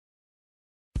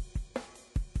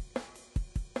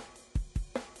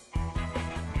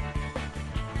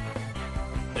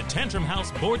Tantrum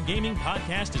House Board Gaming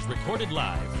Podcast is recorded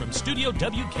live from Studio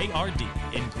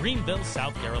WKRD in Greenville,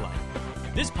 South Carolina.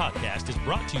 This podcast is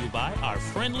brought to you by our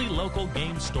friendly local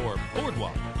game store,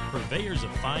 Boardwalk, purveyors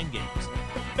of fine games.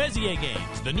 Bezier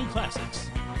Games, the new classics.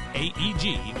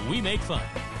 AEG, we make fun.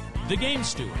 The Game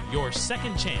Steward, your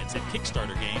second chance at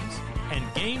Kickstarter games. And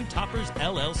Game Toppers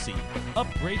LLC,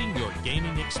 upgrading your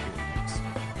gaming experience.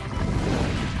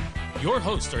 Your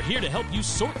hosts are here to help you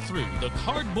sort through the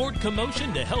cardboard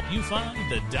commotion to help you find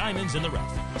the diamonds in the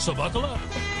rough. So buckle up.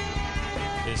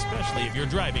 Especially if you're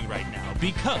driving right now,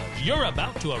 because you're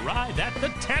about to arrive at the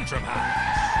Tantrum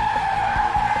House.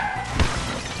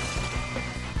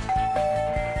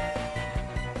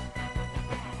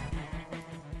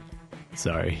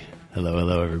 Sorry.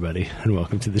 Hello, everybody, and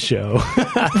welcome to the show.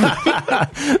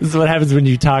 This is what happens when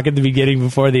you talk at the beginning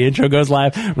before the intro goes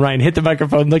live. Ryan hit the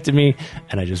microphone, looked at me,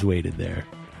 and I just waited there.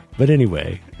 But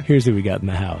anyway, here's who we got in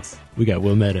the house. We got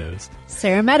Will Meadows,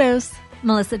 Sarah Meadows,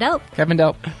 Melissa Delp, Kevin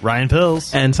Delp, Ryan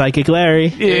Pills, and Psychic Larry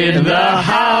in the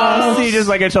house. See, just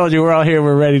like I told you, we're all here,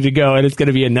 we're ready to go, and it's going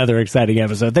to be another exciting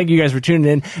episode. Thank you guys for tuning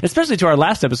in, especially to our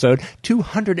last episode,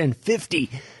 250.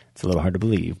 It's a little hard to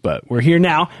believe, but we're here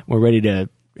now. We're ready to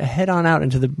head on out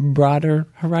into the broader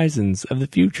horizons of the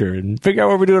future and figure out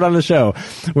what we're doing on the show.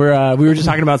 We were just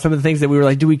talking about some of the things that we were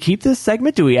like, do we keep this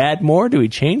segment? Do we add more? Do we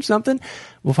change something?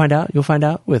 We'll find out. You'll find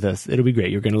out with us. It'll be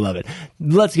great. You're going to love it.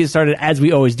 Let's get started, as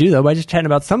we always do, though, by just chatting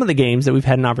about some of the games that we've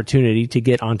had an opportunity to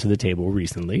get onto the table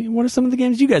recently. What are some of the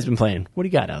games you guys been playing? What do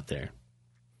you got out there?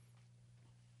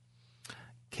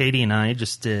 Katie and I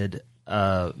just did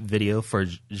a video for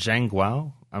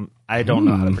Zhangguo. I don't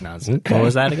know how to pronounce it. Okay. What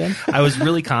was that again? I was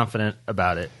really confident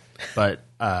about it, but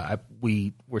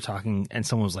we were talking, and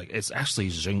someone was like, "It's actually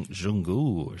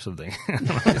Zhengguo or something."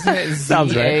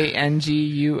 Sounds right.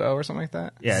 Zanguo or something like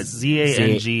that. Yeah, it's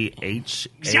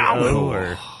Zanghao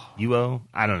or Uo.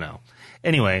 I don't know.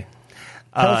 Anyway,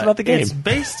 tell us about the game. It's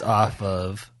based off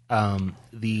of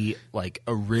the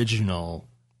original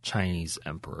Chinese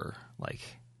emperor, like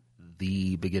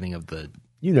the beginning of the.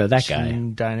 You know that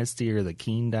Qing guy. Dynasty or the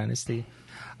Qing Dynasty.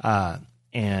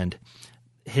 And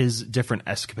his different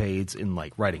escapades in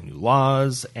writing new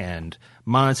laws and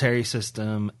monetary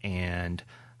system and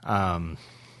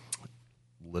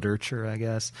literature, I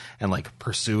guess, and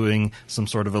pursuing some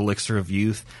sort of elixir of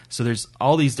youth. So there's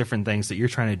all these different things that you're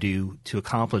trying to do to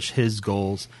accomplish his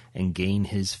goals and gain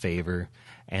his favor.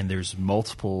 And there's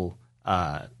multiple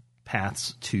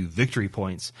paths to victory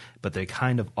points, but they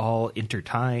kind of all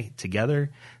intertie together.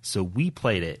 So we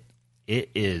played it. It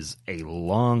is a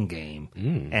long game.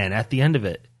 And at the end of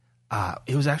it,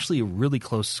 it was actually a really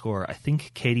close score. I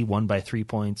think Katie won by 3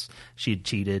 points. She had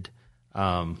cheated.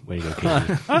 Way to go,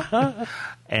 Katie.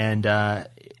 And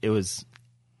it was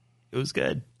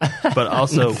good. But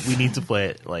also, we need to play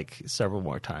it several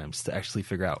more times to actually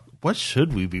figure out what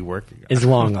should we be working on. It's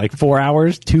long, 4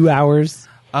 hours, 2 hours?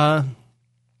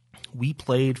 We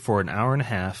played for an hour and a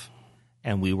half,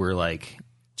 and we were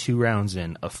 2 rounds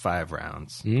in of 5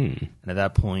 rounds. And at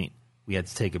that point, we had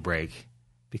to take a break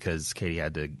because Katie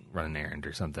had to run an errand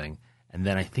or something. And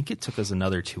then I think it took us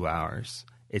another 2 hours.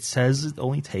 It says it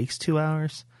only takes 2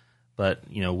 hours, but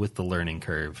with the learning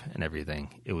curve and everything,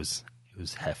 it was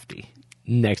hefty.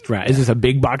 Next round. Is this a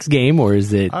big box game, or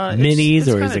is it minis,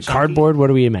 or is it cardboard? What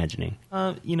are we imagining?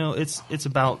 It's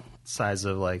about size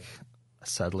of a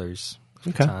Settlers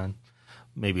Catan.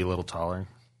 Maybe a little taller.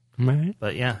 Right.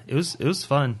 But yeah, it was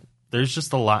fun. There's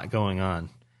just a lot going on,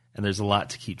 and there's a lot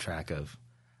to keep track of.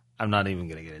 I'm not even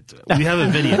going to get into it. We have a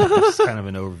video, just kind of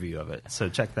an overview of it, so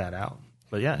check that out.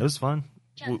 But yeah, it was fun.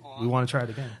 We want to try it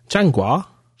again. Zhangguo.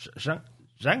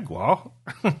 Zhangguo.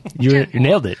 You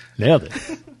nailed it.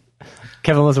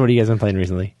 Kevin, what are you guys been playing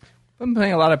recently? I'm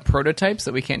playing a lot of prototypes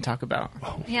that we can't talk about.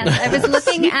 Yes, I was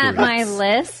looking at my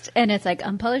list, and it's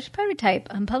unpublished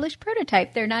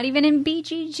prototype. They're not even in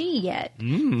BGG yet.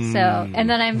 So, and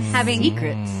then I'm having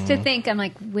secrets to think. I'm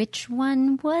like, which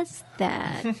one was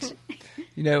that?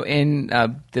 In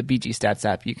the BG Stats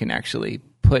app, you can actually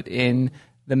put in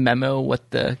the memo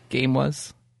what the game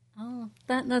was. Oh,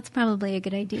 that's probably a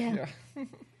good idea. Yeah.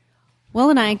 Will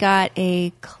and I got a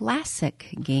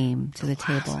classic game to the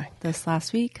table this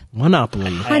last week.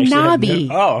 Monopoly. Hanabi.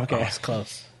 Oh, okay. That's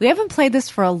close. We haven't played this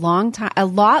for a long time, a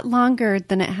lot longer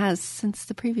than it has since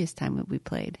the previous time that we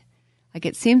played.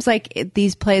 It seems like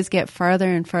these plays get farther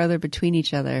and farther between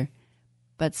each other,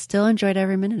 but still enjoyed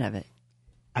every minute of it.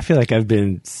 I feel like I've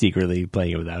been secretly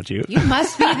playing it without you. You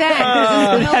must be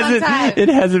then. It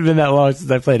hasn't been that long since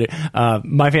I played it.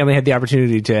 My family had the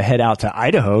opportunity to head out to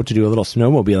Idaho to do a little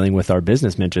snowmobiling with our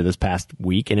business mentor this past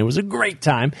week, and it was a great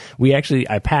time.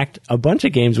 I packed a bunch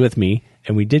of games with me,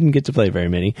 and we didn't get to play very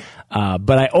many.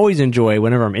 But I always enjoy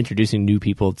whenever I'm introducing new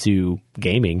people to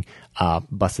gaming,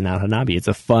 busting out Hanabi. It's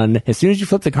a fun, as soon as you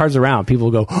flip the cards around,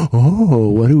 people go, oh,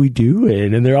 what are we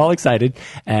doing? And they're all excited.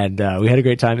 And we had a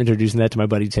great time introducing that to my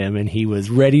buddy Tim, and he was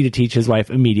ready to teach his wife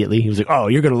immediately. He was like, oh,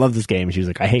 you're going to love this game. And she was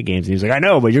like, I hate games. And he was like, I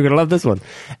know, but you're going to love this one.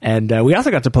 And we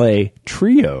also got to play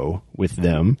Trio with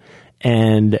them.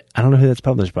 And I don't know who that's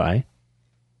published by.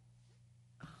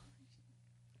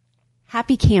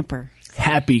 Happy Camper.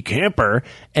 Happy Camper.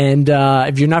 And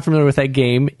if you're not familiar with that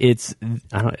game, it is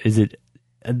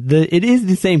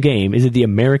the same game. Is it the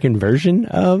American version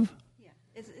of?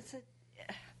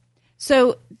 Yeah.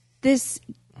 So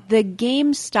the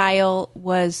game style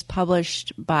was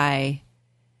published by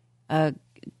a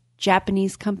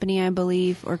Japanese company, I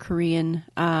believe, or Korean.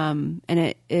 And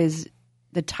it is,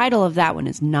 the title of that one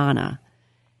is Nana.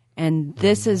 And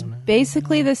this is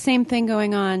basically the same thing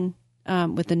going on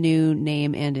with a new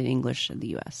name and in English in the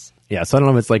U.S. Yeah, so I don't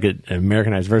know if it's like an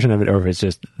Americanized version of it or if it's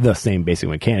just the same basic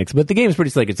mechanics. But the game is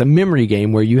pretty slick. It's a memory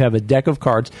game where you have a deck of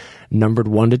cards numbered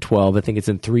 1 to 12. I think it's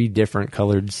in 3 different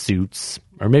colored suits,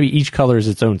 or maybe each color is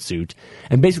its own suit.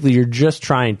 And basically you're just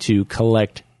trying to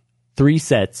collect 3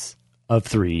 sets of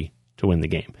 3 to win the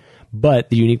game. But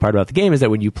the unique part about the game is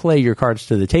that when you play your cards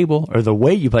to the table, or the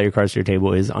way you play your cards to your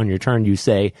table is on your turn you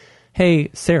say, hey,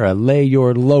 Sarah, lay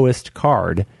your lowest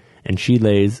card. And she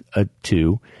lays a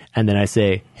 2. And then I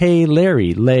say, hey,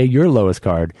 Larry, lay your lowest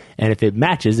card. And if it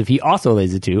matches, if he also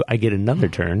lays a 2, I get another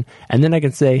turn. And then I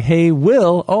can say, hey,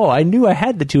 Will, oh, I knew I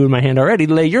had the 2 in my hand already.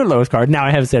 Lay your lowest card. Now I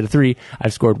have a set of 3.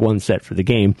 I've scored 1 set for the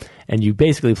game. And you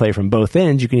basically play from both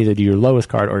ends. You can either do your lowest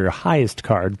card or your highest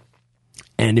card.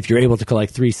 And if you're able to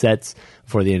collect 3 sets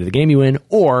before the end of the game, you win.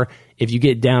 Or if you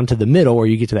get down to the middle or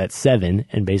you get to that 7,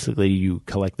 and basically you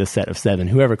collect the set of 7,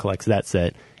 whoever collects that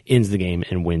set ends the game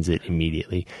and wins it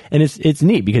immediately. And it's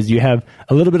neat because you have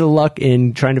a little bit of luck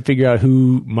in trying to figure out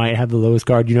who might have the lowest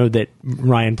card. You know that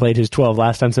Ryan played his 12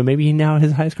 last time, so maybe now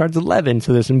his highest card's 11.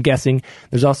 So there's some guessing.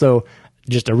 There's also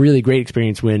just a really great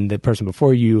experience when the person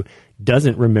before you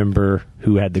doesn't remember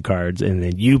who had the cards, and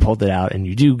then you pulled it out and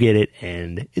you do get it,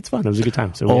 and it's fun. It was a good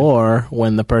time. So or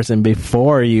when the person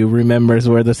before you remembers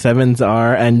where the 7s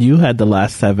are and you had the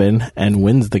last 7 and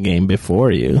wins the game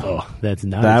before you. Oh, that's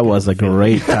nice. That was a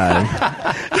great time.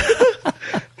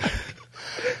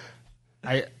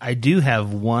 I do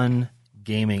have one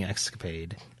gaming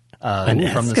escapade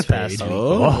from this past week.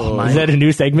 Oh, is that a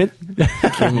new segment?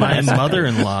 My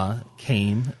mother-in-law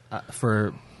came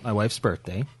for my wife's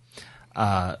birthday,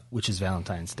 which is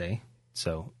Valentine's Day.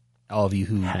 So all of you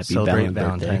who celebrate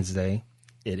Valentine's Day,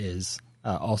 it is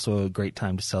also a great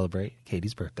time to celebrate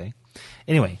Katie's birthday.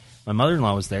 Anyway, my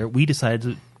mother-in-law was there. We decided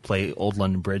to play Old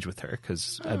London Bridge with her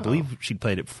because I believe she'd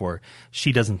played it before.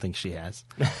 She doesn't think she has.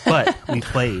 But we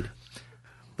played.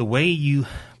 The way you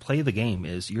play the game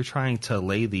is you're trying to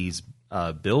lay these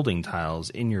building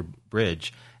tiles in your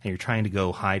bridge, and you're trying to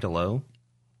go high to low.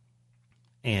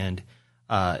 And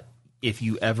if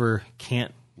you ever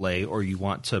can't lay or you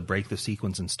want to break the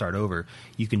sequence and start over,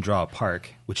 you can draw a park,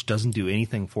 which doesn't do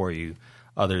anything for you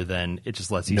other than it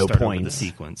just lets you start over the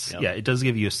sequence. Yep. Yeah, it does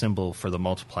give you a symbol for the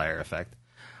multiplier effect.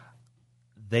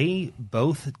 They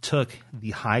both took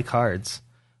the high cards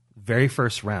very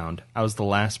first round. I was the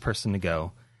last person to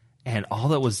go, and all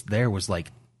that was there was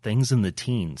like things in the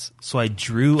teens. So I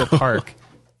drew a park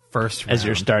first round. As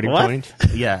your starting point?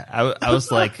 Yeah, I was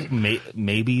like,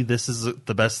 maybe this is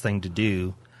the best thing to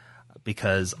do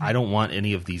because I don't want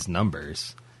any of these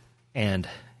numbers. And,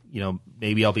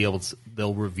 maybe I'll be able to,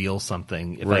 they'll reveal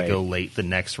something if I go late the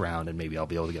next round, and maybe I'll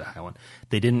be able to get a high one.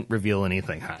 They didn't reveal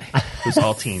anything high. It was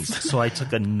all teens. So I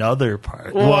took another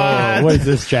park. Whoa, what is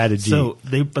this strategy?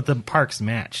 But the parks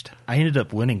matched. I ended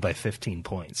up winning by 15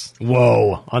 points.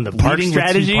 Whoa, on the park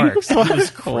strategy? It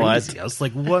was crazy. I was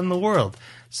like, what in the world?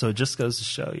 So it just goes to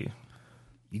show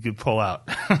you could pull out.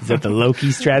 Is that the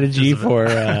Loki strategy for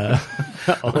a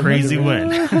crazy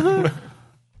win?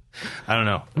 I don't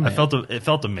know. Man. It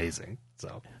felt amazing.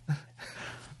 So,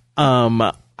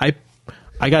 I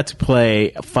got to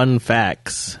play Fun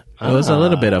Facts. It was a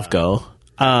little bit of go,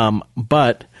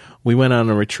 but we went on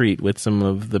a retreat with some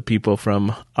of the people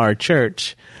from our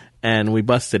church, and we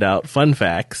busted out Fun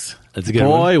Facts. That's a good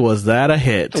one. Was that a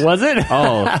hit? Was it?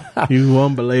 Oh, you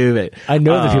won't believe it. I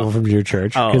know the people from your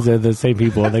church because they're the same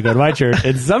people that go to my church,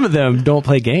 and some of them don't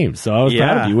play games. So I was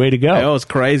proud of you. Way to go! It was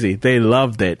crazy. They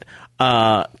loved it.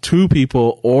 2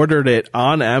 people ordered it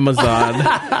on Amazon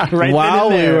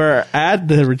while we were at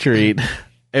the retreat.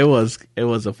 It was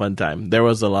a fun time. There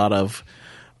was a lot of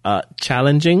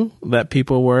challenging that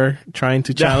people were trying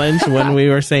to challenge when we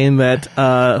were saying that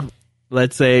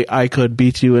let's say I could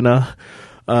beat you in a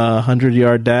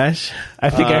 100-yard dash. I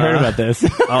think I heard about this.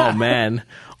 Oh man.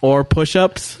 Or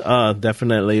push-ups,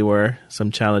 definitely were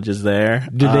some challenges there.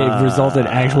 Did they result in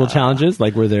actual challenges?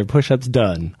 Like, were there push-ups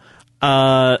done?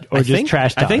 Or just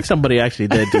trash talk? I think somebody actually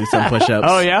did do some push-ups.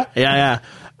 Oh, yeah?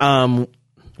 Yeah.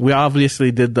 We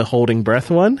obviously did the holding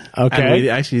breath one. Okay. And we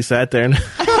actually sat there and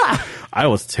I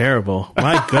was terrible.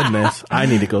 My goodness. I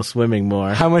need to go swimming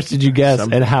more. How much did you guess,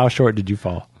 and how short did you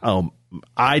fall? Oh,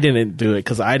 I didn't do it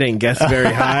because I didn't guess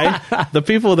very high. The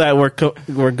people that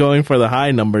were going for the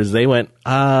high numbers, they went,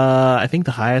 I think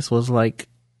the highest was like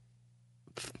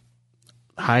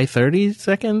high 30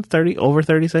 seconds, over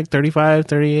 30 seconds, 35,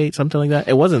 38, something like that.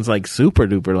 It wasn't like super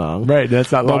duper long. Right,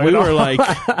 that's not long. But we were like,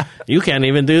 you can't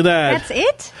even do that. That's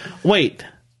it? Wait.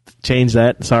 Change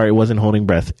that. Sorry, it wasn't holding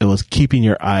breath. It was keeping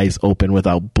your eyes open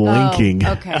without blinking.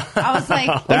 Oh, okay. I was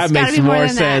like, that makes be more more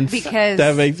than sense. That because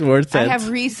that makes more sense. I have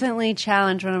recently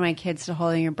challenged one of my kids to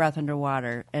holding your breath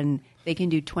underwater, and they can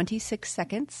do 26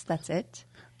 seconds. That's it.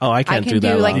 Oh, I can't do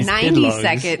that like long. 90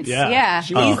 seconds. Yeah,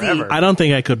 She was easy. forever. I don't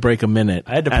think I could break a minute.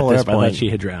 I had to pull her up. I thought she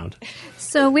had drowned.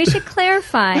 So we should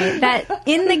clarify that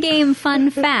in the game Fun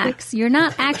Facts, you're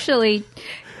not actually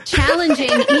challenging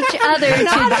each other to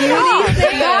do these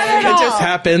things. It just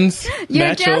happens You're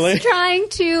naturally. just trying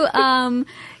to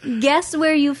guess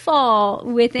where you fall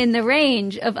within the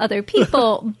range of other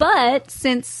people. But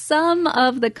since some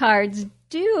of the cards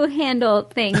do handle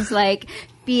things like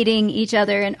beating each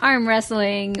other in arm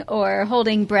wrestling or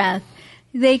holding breath,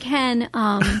 they can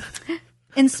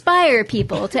inspire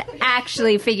people to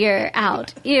actually figure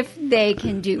out if they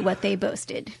can do what they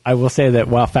boasted. I will say that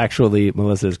while factually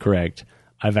Melissa is correct,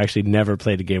 I've actually never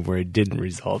played a game where it didn't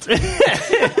result in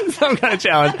some kind of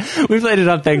challenge. We played it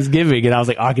on Thanksgiving, and I was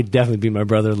like, I could definitely beat my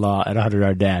brother-in-law at a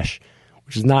 100-yard dash,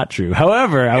 which is not true.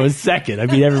 However, I was second. I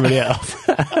beat everybody else.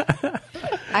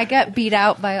 I got beat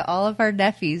out by all of our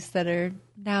nephews that are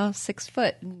now 6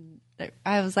 foot.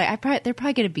 I was like, they're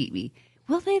probably going to beat me.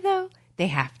 Will they, though? They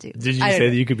have to. Did you say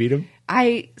that you could beat him?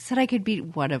 I said I could beat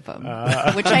one of them,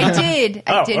 which I did.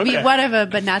 I did beat one of them,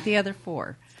 but not the other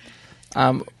 4.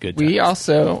 We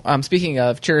also, speaking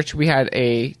of church, we had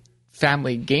a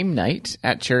family game night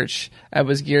at church. It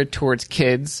was geared towards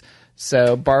kids.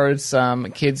 So borrowed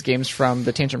some kids' games from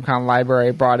the Tantrum Con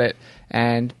library, brought it,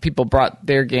 and people brought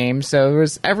their games. So it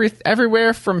was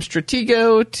everywhere from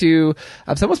Stratego to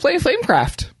someone was playing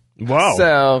Flamecraft. Wow.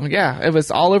 So, yeah, it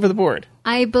was all over the board.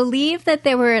 I believe that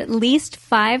there were at least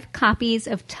 5 copies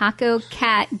of Taco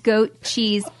Cat Goat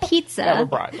Cheese Pizza That were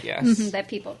brought, yes. that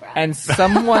people brought. And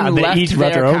someone They left each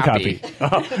brought their own copy. copy.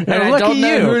 Oh, And I lucky don't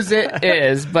know you. whose it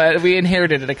is, but we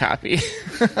inherited a copy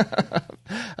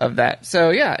of that. So,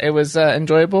 yeah, it was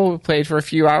enjoyable. We played for a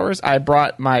few hours. I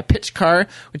brought my pitch car,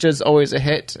 which is always a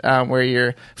hit, where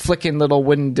you're flicking little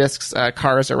wooden discs,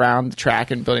 cars around the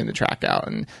track and building the track out.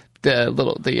 And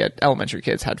the elementary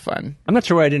kids had fun. I'm not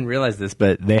sure why I didn't realize this,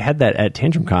 but they had that at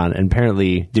Tantrum Con, and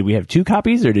apparently, did we have 2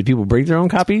 copies, or did people bring their own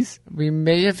copies? We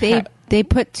may have They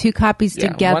put 2 copies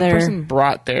together. One person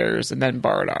brought theirs and then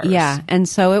borrowed ours. Yeah, and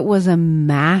so it was a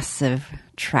massive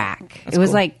track. It was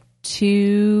cool. like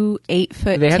 2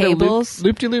 8-foot They had tables. a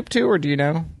loop-de-loop too, or do you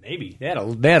know? Maybe. They had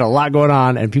a lot going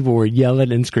on, and people were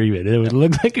yelling and screaming. It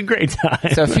looked like a great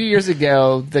time. So a few years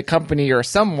ago, the company or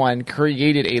someone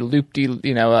created a loop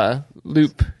that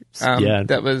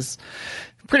was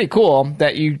pretty cool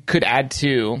that you could add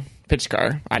to Pitch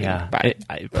Car. I didn't buy it.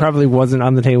 It probably wasn't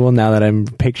on the table now that I'm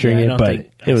picturing Yeah, I it, don't but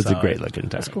think I it was saw a great it. looking time.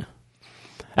 That's cool.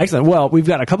 Excellent. Well, we've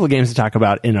got a couple of games to talk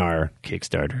about in our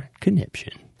Kickstarter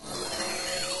conniption.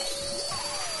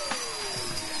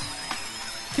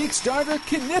 Kickstarter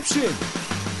Conniption.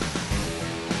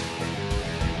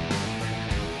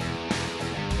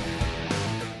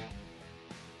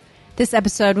 This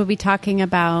episode will be talking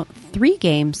about 3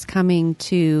 games coming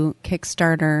to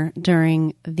Kickstarter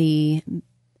during the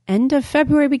end of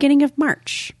February, beginning of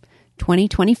March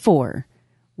 2024.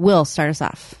 Will start us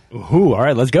off. Ooh, all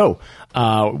right, let's go.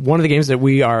 One of the games that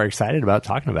we are excited about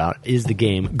talking about is the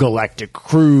game Galactic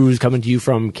Cruise, coming to you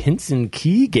from Kinson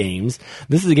Key Games.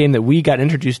 This is a game that we got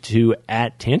introduced to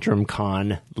at Tantrum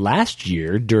Con last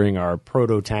year during our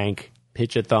Proto-Tank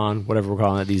Pitchathon, whatever we're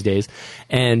calling it these days.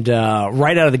 And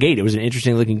right out of the gate, it was an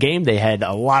interesting looking game. They had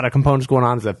a lot of components going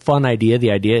on. It's a fun idea.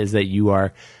 The idea is that you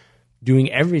are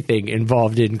doing everything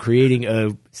involved in creating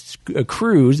a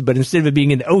cruise, but instead of it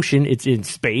being in the ocean, it's in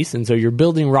space. And so you're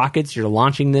building rockets, you're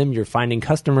launching them, you're finding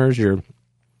customers, you're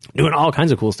doing all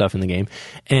kinds of cool stuff in the game.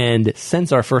 And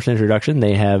since our first introduction,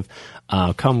 they have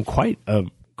come quite a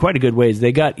good ways.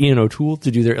 They got Ian O'Toole to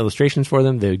do their illustrations for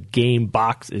them. The game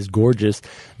box is gorgeous.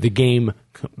 The game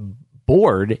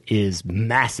board is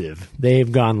massive. They've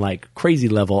gone like crazy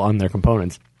level on their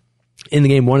components. In the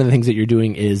game, one of the things that you're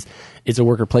doing is it's a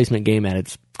worker placement game at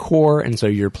its core, and so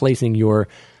you're placing your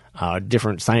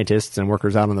different scientists and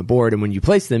workers out on the board, and when you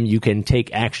place them, you can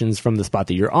take actions from the spot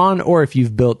that you're on, or if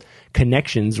you've built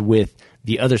connections with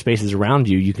the other spaces around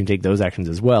you, you can take those actions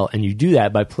as well, and you do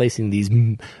that by placing these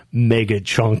mega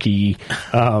chunky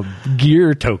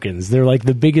gear tokens. They're like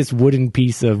the biggest wooden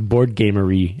piece of board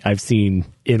gamery I've seen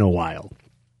in a while.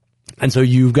 And so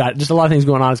you've got just a lot of things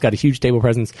going on. It's got a huge table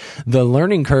presence. The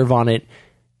learning curve on it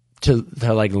to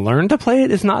like learn to play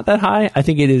it is not that high. I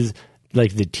think it is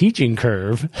like the teaching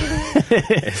curve.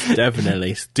 It's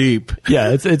definitely steep.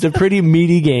 Yeah, it's a pretty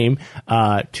meaty game.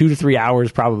 2 to 3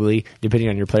 hours probably, depending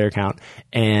on your player count.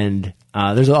 And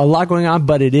there's a lot going on,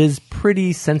 but it is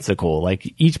pretty sensical.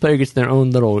 Like each player gets their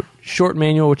own little short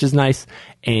manual, which is nice,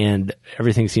 and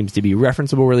everything seems to be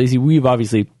referenceable real easy. We've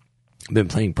obviously been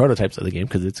playing prototypes of the game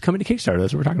because it's coming to Kickstarter.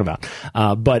 That's what we're talking about.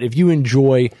 But if you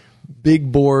enjoy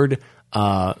big board,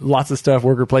 lots of stuff,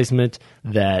 worker placement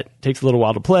that takes a little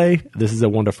while to play, this is a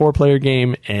 1 to 4 player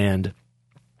game and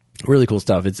really cool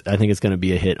stuff. I think it's going to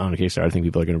be a hit on a Kickstarter. I think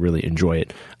people are going to really enjoy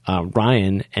it.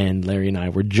 Ryan and Larry and I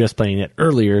were just playing it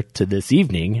earlier to this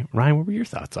evening. Ryan, what were your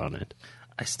thoughts on it?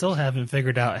 I still haven't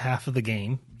figured out half of the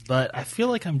game, but I feel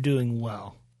like I'm doing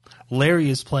well. Larry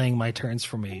is playing my turns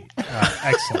for me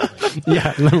excellently.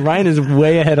 Yeah, Ryan is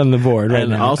way ahead on the board right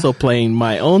and now. Also playing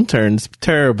my own turns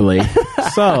terribly.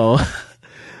 So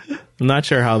I'm not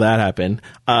sure how that happened.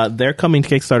 They're coming to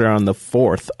Kickstarter on the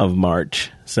 4th of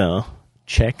March. So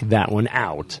check that one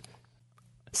out.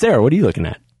 Sarah, what are you looking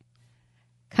at?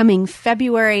 Coming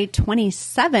February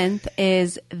 27th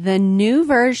is the new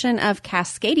version of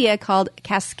Cascadia called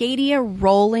Cascadia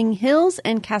Rolling Hills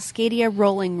and Cascadia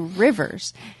Rolling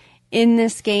Rivers. In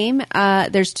this game,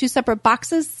 there's 2 separate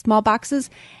boxes, small boxes,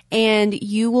 and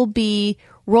you will be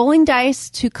rolling dice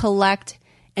to collect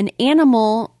an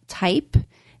animal type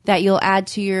that you'll add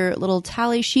to your little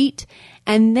tally sheet,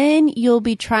 and then you'll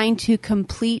be trying to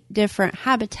complete different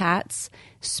habitats,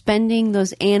 spending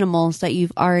those animals that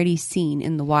you've already seen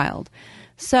in the wild.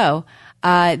 So,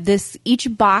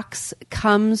 each box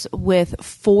comes with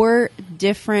 4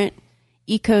 different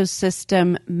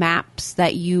ecosystem maps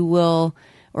that you will,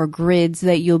 or grids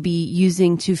that you'll be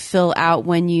using to fill out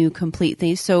when you complete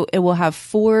these. So it will have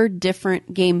 4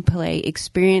 different gameplay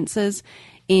experiences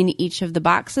in each of the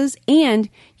boxes, and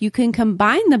you can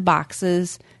combine the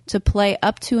boxes to play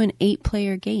up to an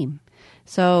 8-player game.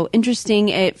 So interesting.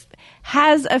 It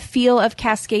has a feel of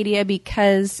Cascadia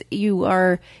because you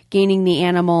are gaining the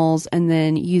animals and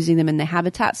then using them in the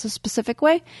habitats a specific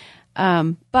way.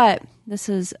 But this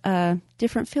is a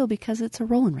different feel because it's a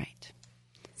roll and write.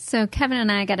 So Kevin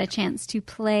and I got a chance to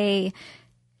play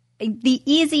the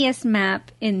easiest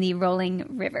map in the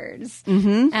Rolling Rivers.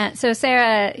 Mm-hmm. So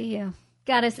Sarah,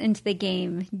 got us into the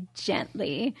game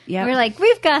gently. Yep. We're like,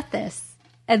 we've got this.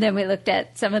 And then we looked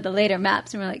at some of the later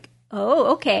maps and we're like,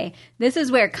 oh, okay. This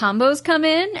is where combos come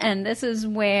in, and this is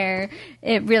where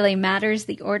it really matters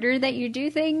the order that you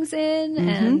do things in. Mm-hmm.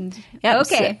 And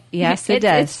okay. So, yes, it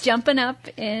does. It's jumping up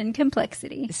in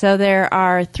complexity. So there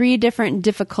are 3 different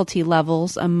difficulty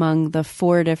levels among the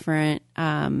 4 different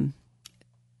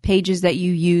pages that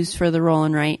you use for the roll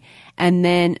and write. And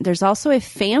then there's also a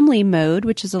family mode,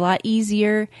 which is a lot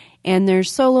easier. And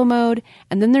there's solo mode.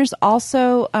 And then there's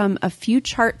also a few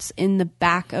charts in the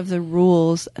back of the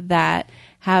rules that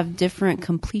have different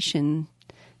completion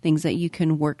things that you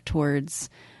can work towards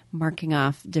marking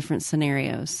off different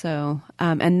scenarios. So,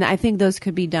 and I think those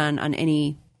could be done on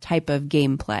any type of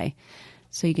gameplay.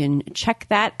 So you can check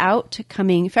that out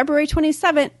coming February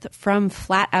 27th from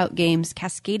Flat Out Games,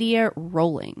 Cascadia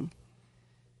Rolling.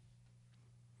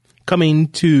 Coming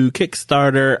to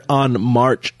Kickstarter on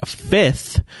March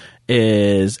 5th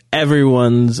is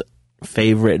everyone's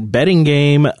favorite betting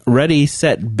game, Ready,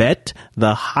 Set, Bet,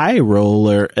 the High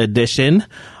Roller Edition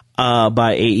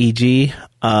by AEG.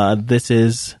 This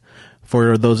is,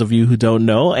 for those of you who don't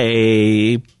know,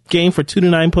 a game for 2 to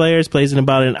 9 players, plays in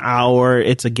about an hour.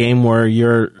 It's a game where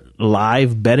you're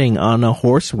live betting on a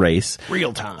horse race.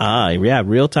 Real time. Yeah,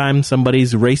 real time.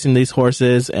 Somebody's racing these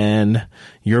horses and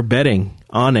you're betting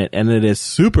on it. And it is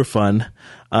super fun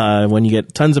when you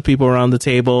get tons of people around the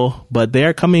table. But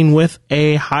they're coming with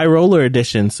a high roller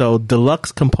edition. So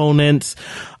deluxe components.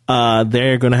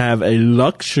 They're going to have a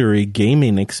luxury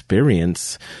gaming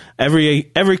experience. Every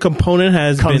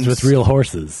component comes with real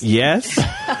horses. Yes.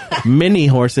 Mini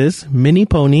horses, mini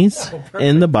ponies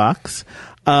in the box.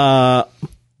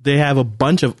 They have a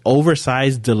bunch of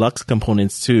oversized deluxe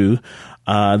components too.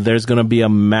 There's going to be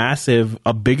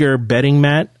a bigger betting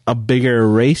mat, a bigger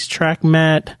racetrack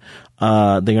mat.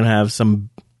 They're going to have some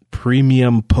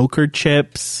premium poker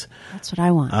chips. That's what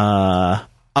I want.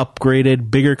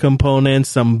 Upgraded, bigger components,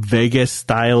 some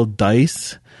Vegas-style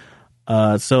dice.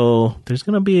 So there's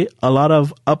going to be a lot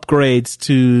of upgrades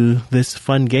to this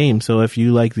fun game. So if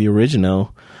you like the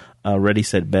original Ready,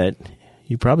 Set, Bet,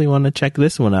 you probably want to check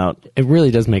this one out. It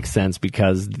really does make sense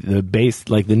because the base,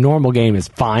 like the normal game is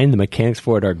fine. The mechanics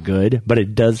for it are good, but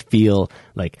it does feel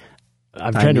like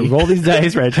I'm trying to roll these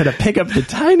dice, right? Trying to pick up the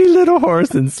tiny little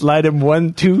horse and slide him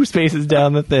 1-2 spaces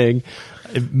down the thing.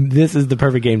 This is the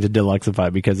perfect game to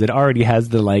deluxify because it already has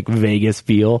the like Vegas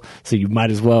feel. So you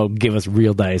might as well give us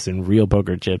real dice and real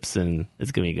poker chips, and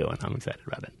it's going to be a good one. I'm excited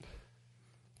about it.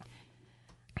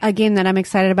 A game that I'm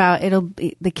excited about,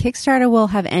 the Kickstarter will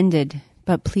have ended,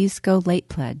 but please go late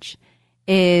pledge,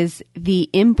 is the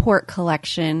import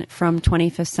collection from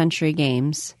 25th Century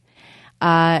Games.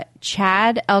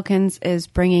 Chad Elkins is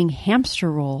bringing Hamster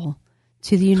Roll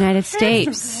to the United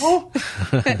States.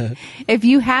 If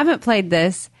you haven't played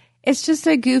this, it's just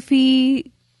a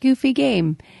goofy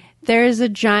game. There's a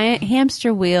giant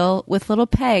hamster wheel with little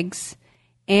pegs,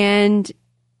 and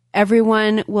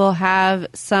everyone will have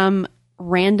some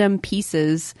random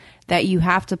pieces that you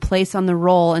have to place on the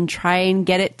roll and try and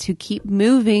get it to keep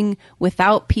moving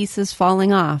without pieces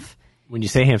falling off. When you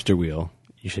say hamster wheel,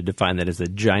 you should define that as a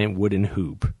giant wooden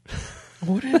hoop.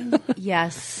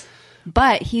 Yes.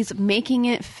 But he's making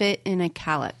it fit in a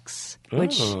calyx,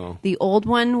 which the old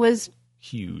one was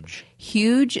huge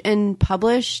and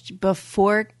published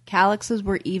before calyxes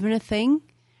were even a thing.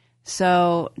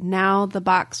 So now the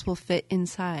box will fit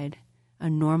inside a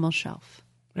normal shelf.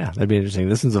 Yeah, that'd be interesting.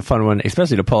 This is a fun one,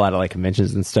 especially to pull out at like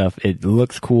conventions and stuff. It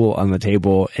looks cool on the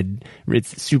table.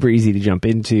 It's super easy to jump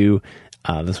into.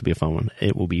 This will be a fun one.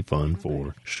 It will be fun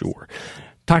for sure.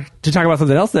 To talk about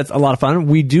something else that's a lot of fun,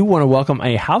 we do want to welcome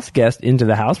a house guest into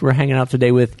the house. We're hanging out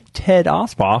today with Ted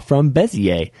Ospaw from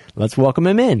Bezier. Let's welcome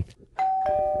him in.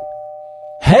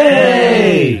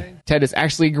 Hey! Ted, it's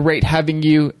actually great having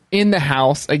you in the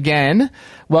house again.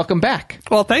 Welcome back.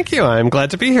 Well, thank you. I'm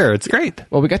glad to be here. It's great.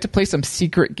 Well, we got to play some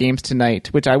secret games tonight,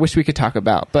 which I wish we could talk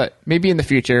about, but maybe in the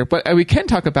future. But we can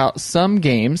talk about some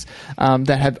games that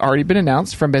have already been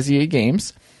announced from Bezier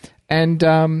Games.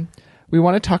 And we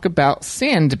want to talk about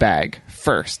Sandbag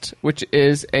first, which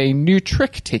is a new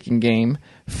trick-taking game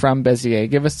from Bezier.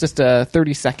 Give us just a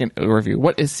 30-second overview.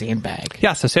 What is Sandbag?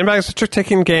 Yeah, so Sandbag is a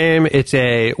trick-taking game. It's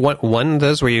one of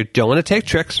those where you don't want to take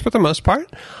tricks for the most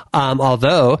part,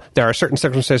 although there are certain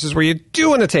circumstances where you do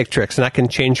want to take tricks, and that can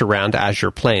change around as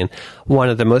you're playing. One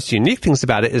of the most unique things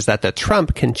about it is that the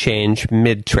trump can change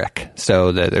mid-trick.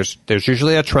 So there's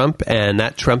usually a trump, and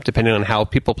that trump, depending on how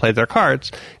people play their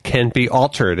cards, can be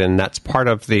altered, and that's part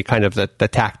of the kind of the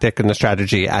tactic and the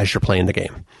strategy as you're playing the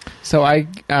game. So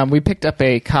we picked up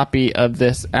a copy of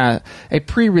this, a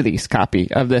pre-release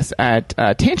copy of this at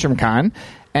Tantrum Con,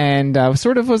 and was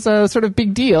a sort of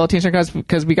big deal, Tantrum Con,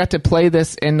 because we got to play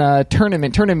this in a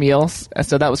tournament meals,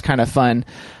 so that was kind of fun.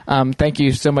 Thank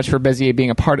you so much for Bezier being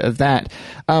a part of that.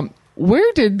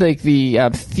 Where did the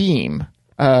theme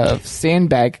of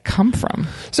Sandbag come from?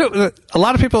 So a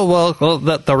lot of people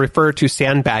they'll refer to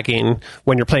sandbagging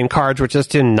when you're playing cards, which is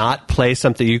to not play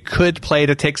something you could play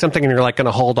to take something, and you're like going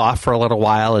to hold off for a little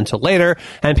while until later.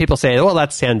 And people say, well,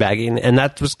 that's sandbagging. And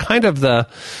that was kind of the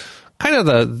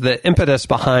impetus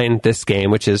behind this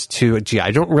game, which is I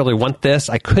don't really want this.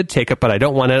 I could take it, but I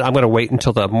don't want it. I'm going to wait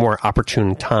until the more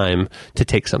opportune time to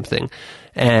take something.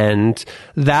 And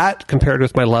that, compared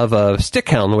with my love of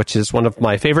Stickhound, which is one of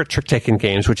my favorite trick-taking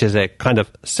games, which is a kind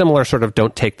of similar sort of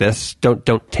don't take this, don't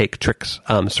take tricks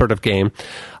sort of game,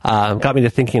 got me to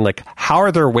thinking, like, how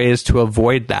are there ways to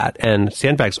avoid that? And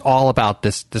Sandbag's all about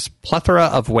this plethora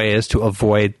of ways to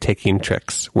avoid taking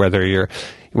tricks, whether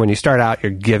when you start out,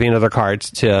 you're giving other cards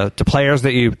to players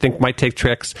that you think might take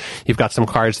tricks. You've got some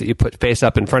cards that you put face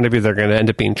up in front of you that are going to end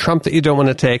up being trump that you don't want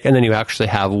to take. And then you actually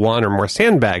have one or more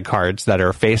sandbag cards that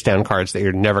are face down cards that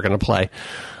you're never going to play.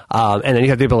 And then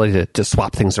you have the ability to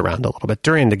swap things around a little bit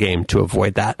during the game to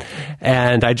avoid that.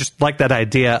 And I just like that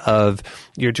idea of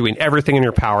you're doing everything in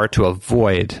your power to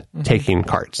avoid taking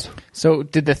cards. So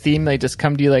did the theme just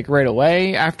come to you right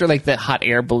away after the hot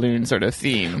air balloon sort of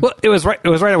theme? Well, it was right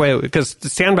away, because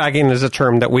sandbagging is a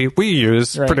term that we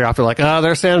use pretty often,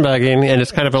 they're sandbagging, and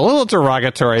it's kind of a little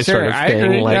derogatory sort of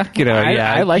thing.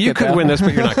 I like you could win this,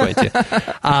 but you're not going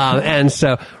to. And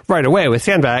so right away with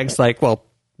sandbags,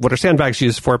 what are sandbags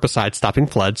used for besides stopping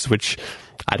floods, which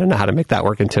I don't know how to make that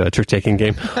work into a trick-taking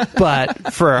game.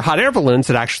 But for hot air balloons,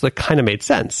 it actually kind of made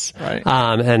sense. Right.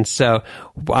 And so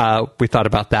we thought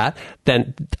about that.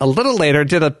 Then a little later,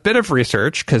 did a bit of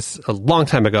research, because a long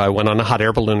time ago, I went on a hot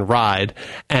air balloon ride,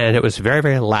 and it was very,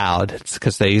 very loud. It's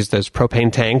because they use those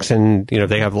propane tanks, and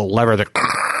they have a little lever that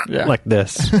like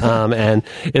this, and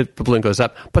the balloon goes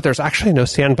up. But there's actually no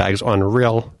sandbags on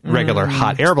real, regular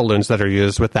hot air balloons that are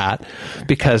used with that,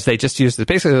 because they just use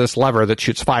basically this lever that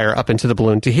shoots fire up into the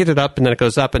balloon to heat it up, and then it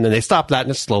goes up, and then they stop that,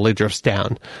 and it slowly drifts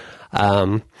down.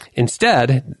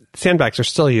 Instead, sandbags are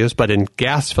still used, but in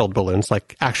gas-filled balloons,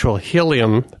 like actual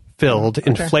helium-filled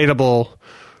inflatable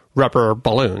rubber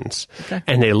balloons.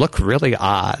 And they look really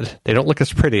odd. They don't look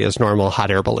as pretty as normal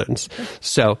hot air balloons.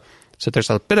 So there's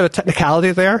a bit of a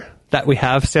technicality there that we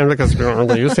have sandbags, because we don't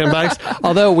really use sandbags.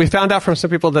 Although we found out from some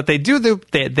people that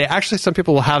they actually, some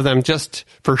people will have them just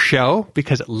for show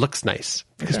because it looks nice,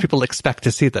 because people expect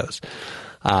to see those.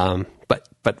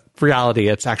 But reality,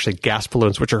 it's actually gas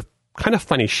balloons, which are kind of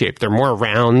funny shaped. They're more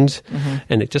round,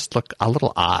 and they just look a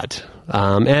little odd.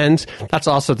 And that's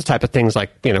also the type of things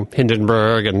like,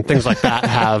 Hindenburg and things like that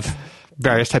have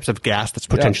various types of gas that's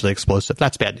potentially explosive.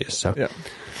 That's bad news. So.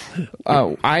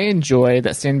 I enjoy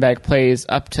that Sandbag plays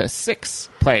up to 6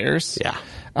 players. Yeah.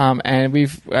 And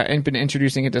we've been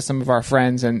introducing it to some of our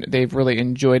friends, and they've really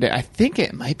enjoyed it. I think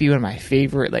it might be one of my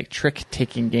favorite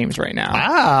trick-taking games right now.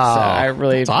 Wow. So I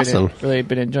really really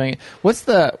been enjoying it. What's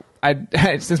the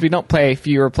since we don't play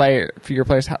fewer players,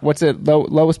 what's the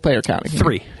lowest player count?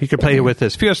 3. You can play with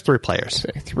as few as 3 players.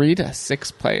 3 to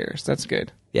 6 players. That's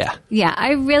good. Yeah. Yeah,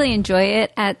 I really enjoy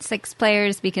it at 6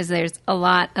 players because there's a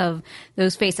lot of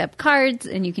those face-up cards,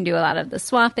 and you can do a lot of the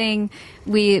swapping.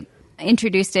 We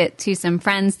introduced it to some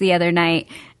friends the other night,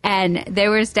 and there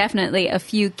was definitely a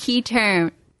few key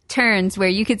turns where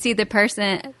you could see the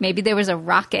person, maybe there was a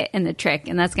rocket in the trick,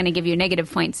 and that's going to give you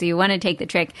negative points, so you want to take the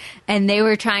trick. And they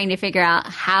were trying to figure out,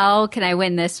 how can I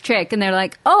win this trick? And they're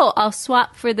like, oh, I'll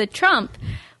swap for the trump.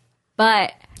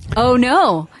 But, oh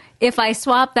no, if I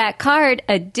swap that card,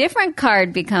 a different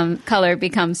card color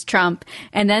becomes trump,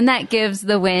 and then that gives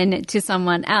the win to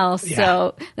someone else. Yeah.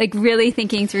 So, really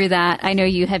thinking through that, I know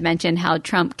you had mentioned how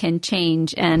trump can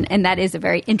change, and that is a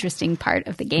very interesting part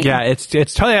of the game. Yeah, it's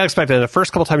totally unexpected. The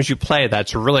first couple times you play,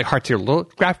 that's really hard to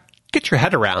get your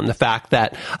head around the fact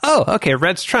that, oh, okay,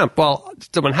 red's trump. Well,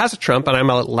 someone has a trump, and I'm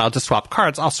allowed to swap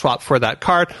cards. I'll swap for that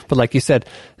card. But like you said,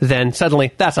 then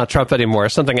suddenly that's not trump anymore.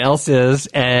 Something else is,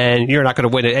 and you're not going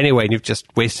to win it anyway, and you've just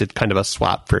wasted kind of a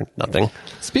swap for nothing.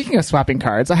 Speaking of swapping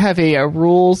cards, I have a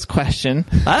rules question.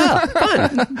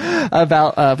 Fun.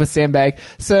 About with Sandbag.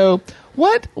 So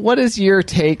what is your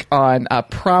take on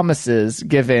promises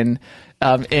given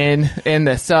in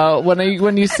this? So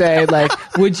when you say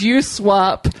would you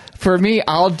swap for me?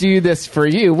 I'll do this for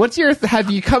you. Have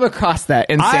you come across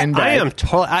that in Sandbag? I am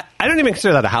totally. I don't even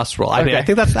consider that a house rule. I mean, I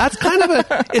think that's kind of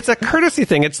it's a courtesy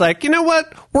thing. It's like, you know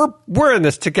what? We're in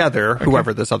this together.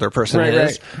 Whoever this other person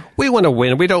is, we want to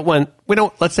win. We don't.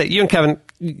 Let's say you and Kevin.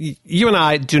 You and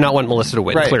I do not want Melissa to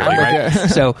win, clearly, right?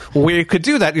 So we could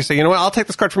do that. You say, you know what, I'll take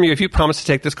this card from you if you promise to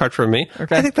take this card from me.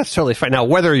 Okay. I think that's totally fine. Now,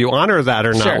 whether you honor that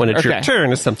or not when it's your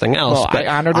turn is something else. Well, but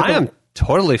I am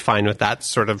totally fine with that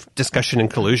sort of discussion and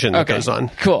collusion that goes on.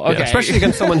 Cool. Okay. Yeah, especially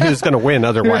against someone who's going to win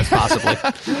otherwise, possibly.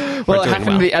 Well, it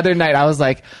happened the other night. I was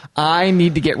like, I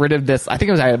need to get rid of this. I think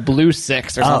it was a blue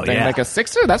 6 or something. Like a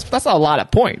 6er? That's a lot of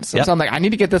points. Yep. So I'm like, I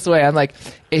need to get this away. I'm like,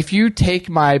 if you take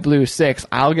my blue 6,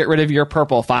 I'll get rid of your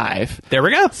purple 5. There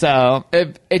we go. So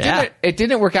it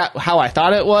didn't work out how I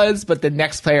thought it was, but the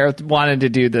next player wanted to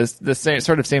do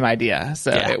the same idea.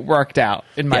 So it worked out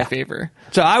in my favor.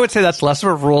 So I would say that's less of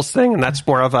a rules thing, and that's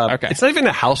more of a, it's not even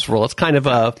a house rule. It's kind of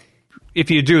a, if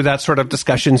you do that sort of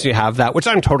discussions, you have that, which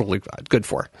I'm totally good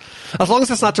for. As long as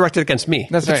it's not directed against me.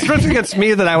 That's right. If it's directed against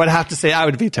me, then I would have to say I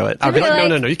would veto it. I'd be like,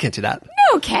 no, you can't do that.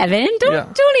 No, Kevin,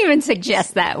 don't even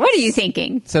suggest that. What are you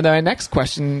thinking? So now my next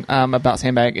question about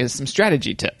Sandbag is some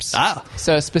strategy tips.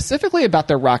 So specifically about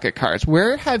the rocket cards,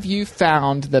 where have you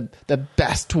found the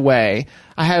best way?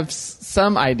 I have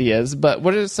some ideas, but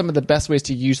what are some of the best ways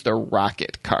to use the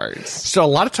rocket cards? So a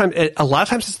lot of times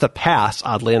it's the pass,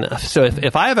 oddly enough. So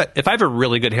if I have a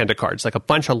really good hand of cards, like a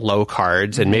bunch of low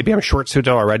cards, and maybe I'm short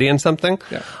suited already in something,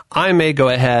 I may go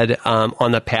ahead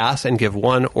on the pass and give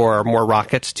 1 or more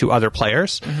rockets to other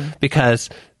players, because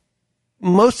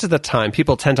most of the time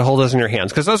people tend to hold those in your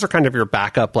hands because those are kind of your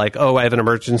backup, like, oh, I have an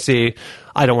emergency,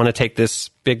 I don't want to take this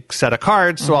big set of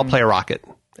cards, so I'll play a rocket.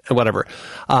 Whatever.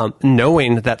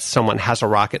 Knowing that someone has a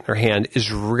rocket in their hand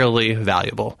is really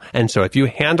valuable. And so if you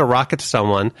hand a rocket to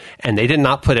someone and they did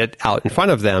not put it out in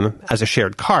front of them as a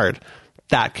shared card,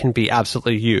 that can be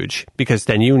absolutely huge, because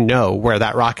then you know where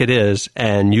that rocket is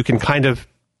and you can kind of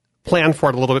plan for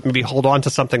it a little bit, maybe hold on to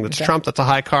something that's trump, that's a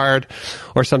high card,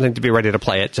 or something to be ready to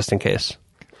play it just in case.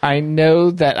 I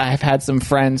know that I've had some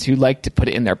friends who like to put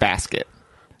it in their basket.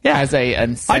 Yeah, as a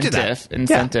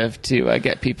incentive to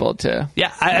get people to.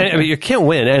 Yeah, I mean, you can't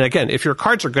win. And again, if your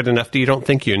cards are good enough that you don't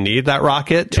think you need that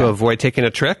rocket to avoid taking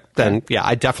a trick, then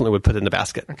I definitely would put it in the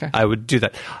basket. Okay. I would do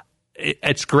that.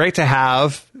 It's great to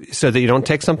have so that you don't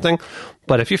take something,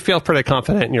 but if you feel pretty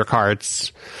confident in your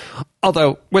cards,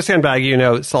 although with sandbag,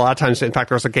 it's a lot of times. In fact,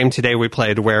 there was a game today we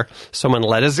played where someone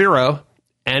led a 0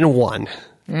 and won.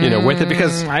 With it,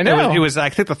 because I know. It was I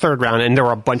think the third round, and there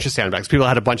were a bunch of sandbags. People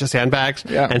had a bunch of sandbags,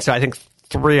 and so I think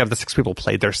 3 of the 6 people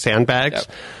played their sandbags.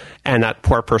 Yep. And that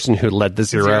poor person who led the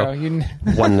 0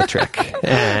 won the trick,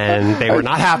 and they were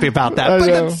not happy about that. But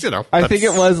that's, I think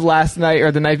it was last night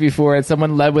or the night before, and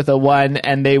someone led with a 1,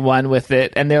 and they won with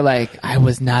it, and they're like, "I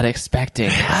was not expecting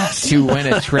to win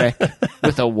a trick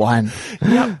with a 1,"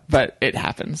 but it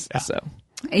happens. Yeah. So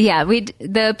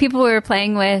the people we were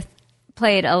playing with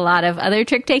played a lot of other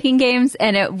trick-taking games,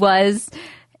 and it was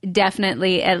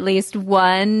definitely at least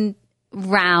one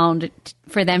round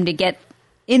for them to get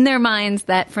in their minds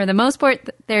that for the most part,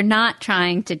 they're not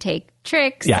trying to take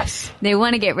tricks. Yes. They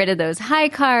want to get rid of those high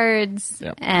cards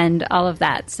and all of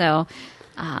that. So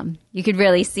you could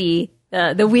really see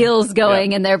the wheels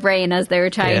going in their brain as they were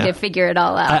trying to figure it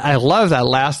all out. I love that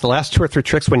the last 2 or 3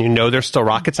 tricks when there's still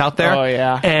rockets out there. Oh,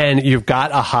 yeah. And you've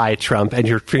got a high trump and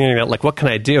you're figuring out, what can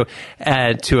I do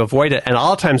to avoid it? And a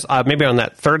lot of times, maybe on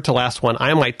that third to last one,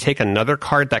 I might take another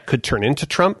card that could turn into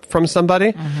trump from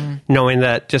somebody, knowing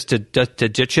that just to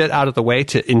ditch it out of the way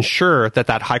to ensure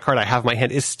that high card I have in my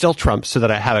hand is still trump so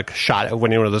that I have a shot at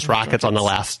winning one of those rockets on the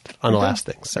last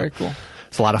thing. So. Very cool.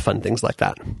 It's a lot of fun things like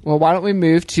that. Well, why don't we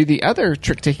move to the other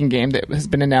trick-taking game that has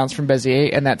been announced from Bezier,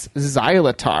 and that's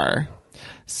Xylotar.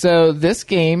 So this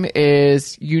game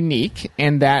is unique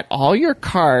in that all your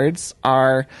cards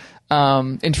are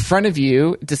in front of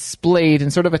you, displayed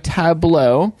in sort of a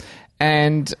tableau,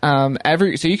 and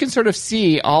so you can sort of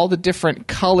see all the different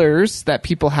colors that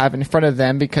people have in front of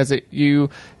them because you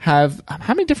have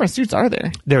how many different suits are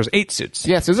there? There's 8 suits.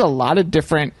 Yes, there's a lot of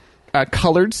different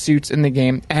colored suits in the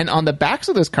game, and on the backs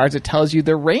of those cards it tells you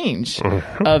the range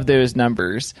of those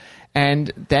numbers.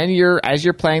 And then as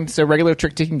you're playing a regular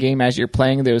trick-taking game, as you're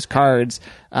playing those cards,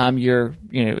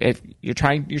 if you're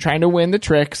trying to win the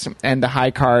tricks, and the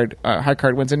high card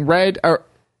wins. In red, or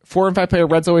 4 and 5 player,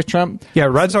 red's always trump. Yeah,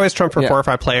 red's always trump for 4 or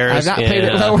 5 players. I've not played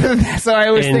it lower than that, so I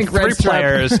always think red's 3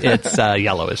 players, it's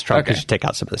yellow is trump because you take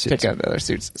out some of the suits. Take out the other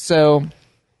suits. So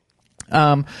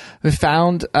we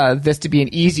found this to be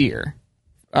an easier,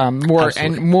 more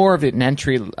of an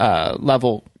entry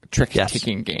level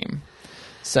trick-taking game.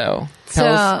 So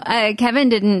Kevin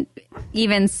didn't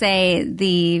even say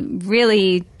the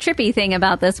really trippy thing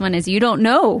about this one is you don't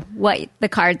know what the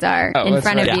cards are in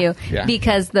front of you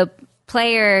because the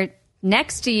player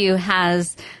next to you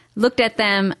has looked at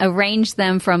them, arranged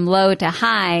them from low to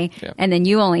high, and then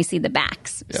you only see the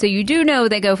backs. So you do know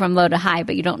they go from low to high,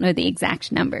 but you don't know the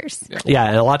exact numbers. Yeah,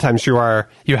 and a lot of times you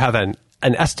have an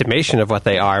estimation of what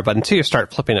they are, but until you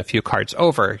start flipping a few cards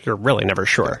over, you're really never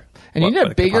sure. And you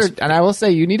need a bigger, and I will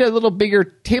say, you need a little bigger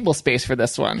table space for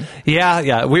this one.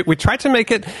 Yeah. We tried to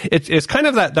make it's kind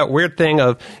of that weird thing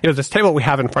of, this table we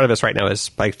have in front of us right now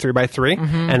is like 3 by 3,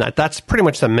 and that's pretty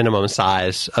much the minimum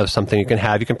size of something you can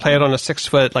have. You can play it on a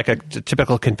 6-foot, like a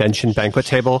typical convention banquet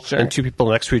table, and 2 people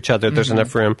next to each other. There's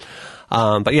enough room.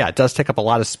 But it does take up a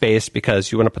lot of space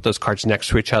because you want to put those cards next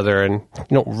to each other, and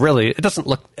it doesn't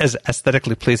look as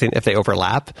aesthetically pleasing if they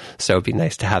overlap. So it'd be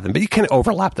nice to have them, but you can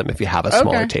overlap them if you have a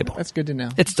smaller table. That's good to know.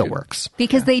 It still works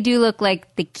because they do look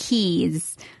like the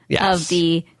keys of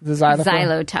the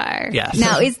Xylotar. Yes.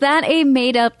 Now, is that a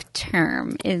made-up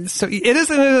term? So it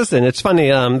is and it isn't. It's funny.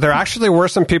 There actually were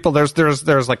some people.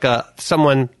 There's like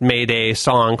someone made a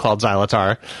song called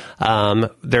Xylotar.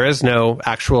 There is no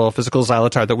actual physical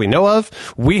Xylotar that we know of.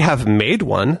 We have made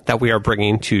one that we are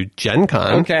bringing to Gen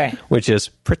Con, which is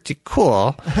pretty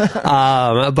cool.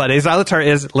 But a Xylotar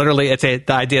is literally the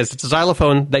idea is it's a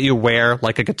xylophone that you wear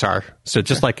like a guitar. So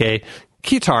just like a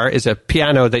keytar is a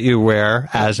piano that you wear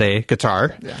as a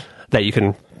guitar that you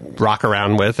can rock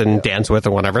around with and dance with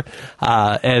or whatever.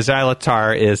 A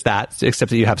Xylotar is that,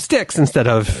 except that you have sticks instead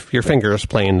of your fingers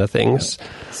playing the things.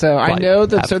 So I know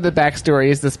that the backstory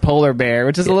is this polar bear,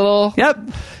 which is a little... Yep.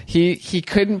 He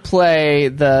couldn't play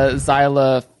the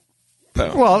xylophone.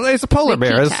 Well, it's a polar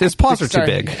bear. His paws are too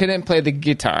big. He couldn't play the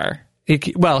guitar. He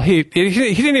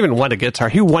didn't even want a guitar.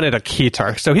 He wanted a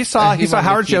keytar. So he saw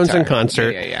Howard Jones in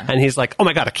concert, and he's like, "Oh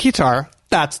my god, a keytar!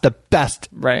 that's the best,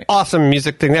 Right. awesome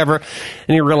music thing ever.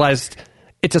 And he realized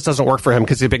it just doesn't work for him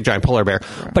because he's a big giant polar bear.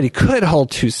 Right. But he could hold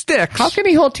 2 sticks. How can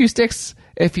he hold 2 sticks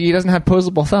if he doesn't have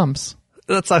posable thumbs?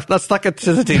 Let's not get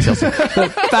to the details.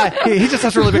 He just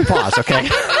has really big paws, okay?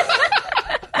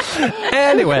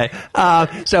 Anyway,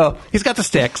 so he's got the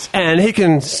sticks, and he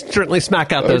can certainly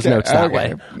smack out those notes that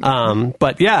way.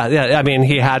 But yeah, I mean,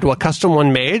 he had a custom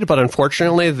one made, but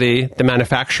unfortunately, the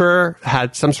manufacturer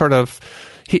had some sort of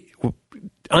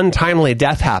untimely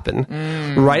death happen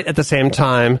right at the same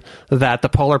time that the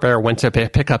polar bear went to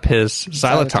pick up his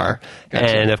xylotar. Gotcha.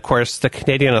 And of course, the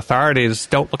Canadian authorities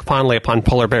don't look fondly upon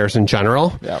polar bears in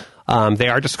general. Yep. They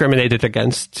are discriminated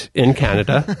against in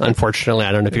Canada, unfortunately.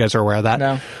 I don't know if you guys are aware of that.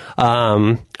 No.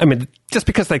 I mean, just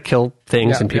because they kill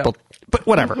things and people, but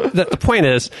whatever. The point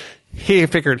is, he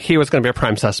figured he was going to be a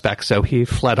prime suspect, so he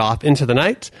fled off into the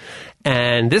night.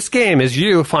 And this game is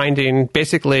you finding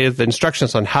basically the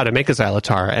instructions on how to make a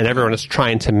xylotar, and everyone is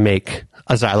trying to make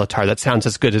a xylotar that sounds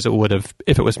as good as it would have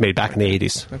if it was made back in the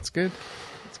 80s. That's good.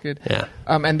 That's good. Yeah.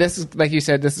 And this is, like you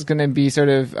said, this is going to be sort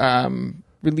of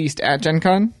released at Gen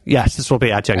Con? Yes, this will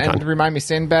be at Gen Con. And remind me,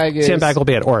 Sandbag is... Sandbag will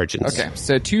be at Origins. Okay,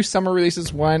 so 2 summer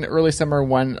releases, 1 early summer,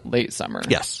 1 late summer.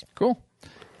 Yes. Cool.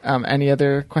 Any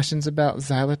other questions about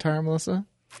Xylotar, Melissa?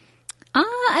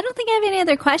 I don't think I have any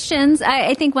other questions.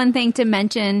 I think one thing to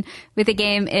mention with the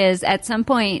game is at some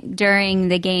point during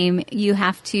the game, you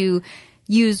have to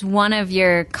use one of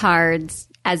your cards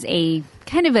as a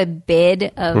kind of a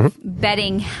bid of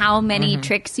betting how many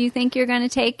tricks you think you're going to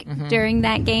take during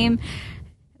that game.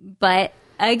 But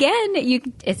again,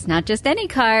 it's not just any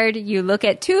card. You look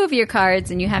at 2 of your cards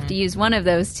and you have to use one of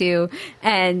those 2.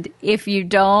 And if you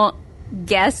don't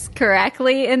guess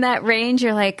correctly in that range,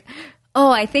 you're like, oh,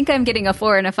 I think I'm getting a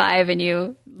 4 and a 5, and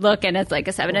you look and it's like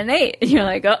a 7 and 8, and you're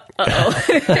like,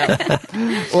 uh-oh.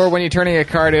 Or when you're turning a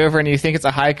card over and you think it's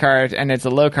a high card and it's a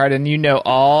low card, and you know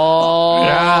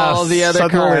all the other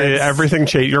suddenly cards. Everything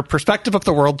changes. Your perspective of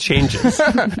the world changes.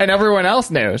 And everyone else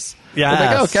knows. Yeah.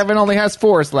 Like, oh, Kevin only has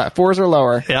 4s left. 4s or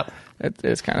lower. Yep.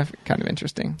 It's kind of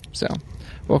interesting. So,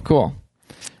 well, cool.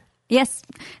 Yes.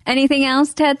 Anything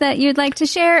else, Ted, that you'd like to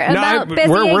share about Bezier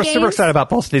we're games? super excited about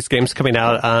both of these games coming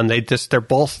out. They're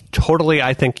both totally,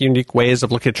 I think, unique ways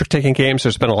of looking at trick-taking games.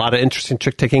 There's been a lot of interesting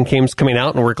trick-taking games coming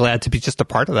out, and we're glad to be just a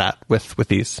part of that with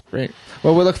these. Great.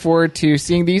 Well, we look forward to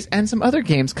seeing these and some other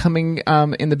games coming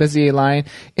in the Bezier line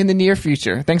in the near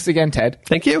future. Thanks again, Ted.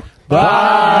 Thank you.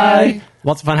 Bye.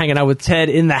 Lots of fun hanging out with Ted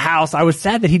in the house. I was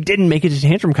sad that he didn't make it to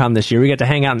Tantrum Con this year. We got to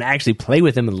hang out and actually play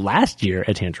with him last year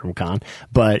at Tantrum Con.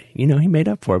 But, he made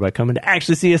up for it by coming to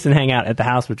actually see us and hang out at the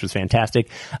house, which was fantastic.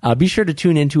 Be sure to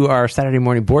tune into our Saturday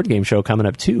morning board game show coming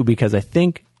up, too, because I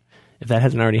think, if that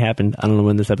hasn't already happened, I don't know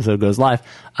when this episode goes live,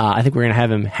 I think we're going to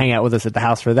have him hang out with us at the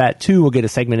house for that, too. We'll get a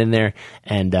segment in there,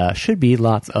 and should be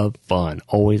lots of fun.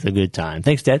 Always a good time.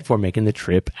 Thanks, Ted, for making the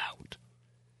trip out.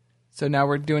 So now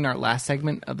we're doing our last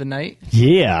segment of the night.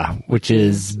 Yeah, which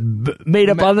is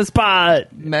made up on the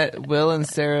spot. Met Will and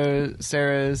Sarah's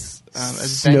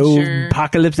Snow adventure.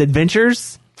 Apocalypse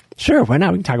Adventures. Sure, why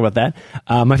not? We can talk about that.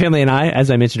 My family and I, as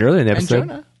I mentioned earlier in the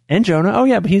episode. And Jonah. Oh,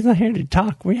 yeah, but he's not here to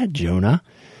talk. We had Jonah.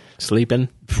 Sleeping.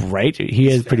 Right? He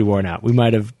is pretty worn out. We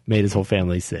might have made his whole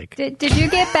family sick. Did you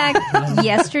get back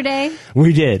yesterday?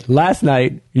 We did. Last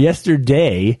night,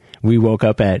 yesterday, we woke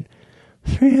up at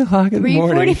 3 o'clock in the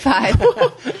morning.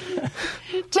 3:45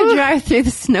 to drive through the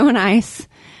snow and ice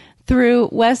through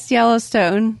West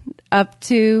Yellowstone up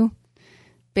to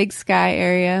Big Sky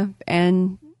area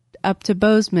and up to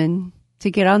Bozeman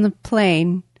to get on the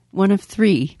plane, one of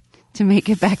 3, to make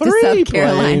it back to South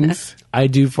Carolina. I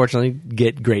do fortunately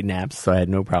get great naps, so I had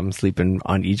no problem sleeping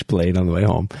on each plane on the way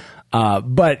home.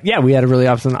 But yeah, we had a really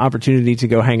awesome opportunity to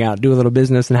go hang out, do a little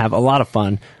business, and have a lot of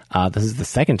fun. This is the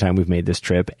second time we've made this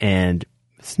trip, and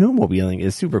snowmobiling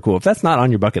is super cool. If that's not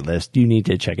on your bucket list, you need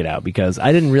to check it out, because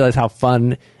I didn't realize how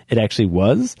fun it actually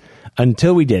was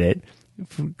until we did it.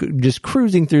 Just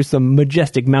cruising through some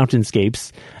majestic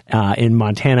mountainscapes in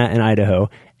Montana and Idaho,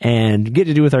 and get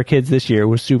to do with our kids this year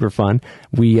was super fun.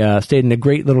 We stayed in a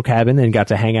great little cabin and got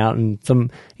to hang out and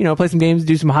play some games,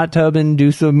 do some hot tub, and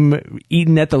do some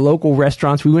eating at the local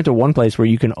restaurants. We went to one place where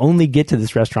you can only get to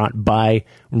this restaurant by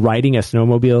riding a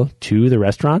snowmobile to the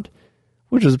restaurant,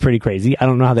 which was pretty crazy. I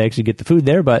don't know how they actually get the food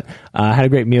there, but I had a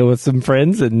great meal with some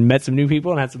friends and met some new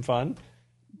people and had some fun.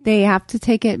 They have to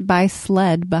take it by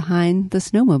sled behind the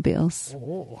snowmobiles.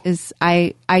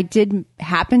 I did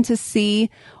happen to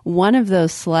see one of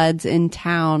those sleds in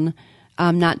town,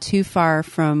 not too far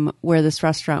from where this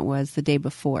restaurant was the day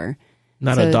before.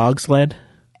 Not a dog sled?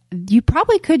 You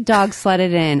probably could dog sled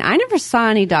it in. I never saw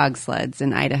any dog sleds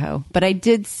in Idaho, but I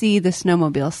did see the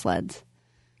snowmobile sleds.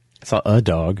 I saw a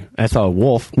dog. I saw a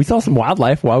wolf. We saw some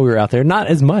wildlife while we were out there. Not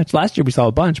as much. Last year we saw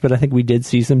a bunch, but I think we did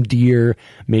see some deer.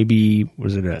 Maybe,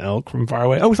 was it an elk from far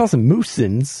away? Oh, we saw some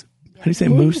moosins. How do you say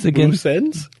moose again?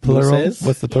 Moosins? Plural? Mooses?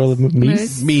 What's the plural of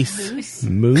moose? Meese.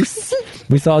 Moose.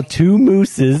 We saw 2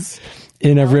 mooses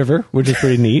in a river, which is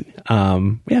pretty neat.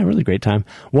 Yeah, really great time.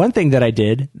 One thing that I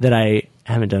did that I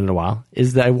haven't done in a while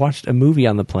is that I watched a movie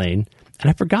on the plane, and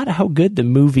I forgot how good the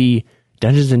movie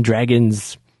Dungeons and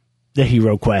Dragons, The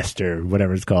Hero Quest, or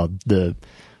whatever it's called, the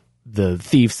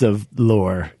Thieves of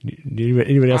Lore.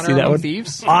 Anybody else see that one?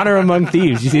 Thieves? Honor Among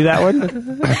Thieves. You see that one?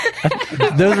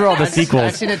 Those were all the sequels.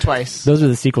 I've seen it twice. Those were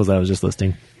the sequels I was just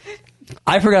listing.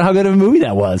 I forgot how good of a movie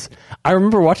that was. I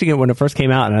remember watching it when it first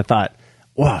came out, and I thought,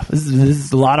 wow, this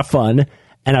is a lot of fun.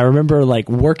 And I remember like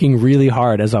working really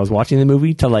hard as I was watching the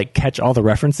movie to like catch all the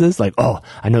references. Like, oh,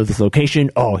 I know this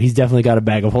location. Oh, he's definitely got a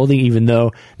bag of holding, even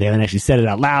though they haven't actually said it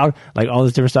out loud. Like all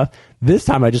this different stuff. This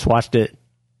time I just watched it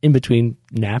in between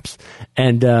naps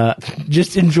and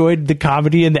just enjoyed the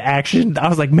comedy and the action. I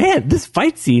was like, man, this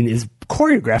fight scene is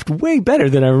choreographed way better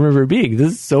than I remember it being.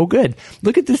 This is so good.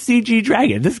 Look at this CG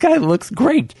dragon. This guy looks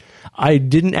great. I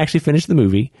didn't actually finish the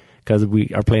movie because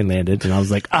our plane landed, and I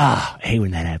was like, I hate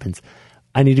when that happens.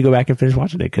 I need to go back and finish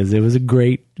watching it because it was a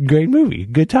great, great movie.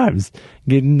 Good times.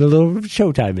 Getting a little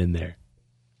showtime in there.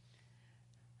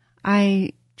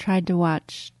 I tried to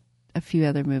watch a few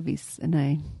other movies, and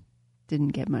I didn't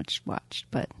get much watched,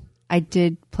 but I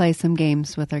did play some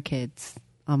games with our kids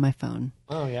on my phone.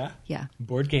 Oh, yeah? Yeah.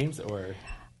 Board games or?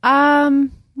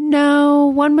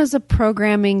 No. One was a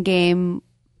programming game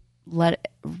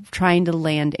trying to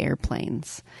land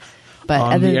airplanes. But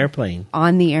On the airplane?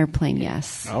 On the airplane,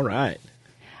 yes. All right.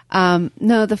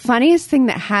 No, the funniest thing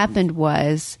that happened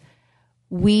was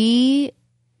I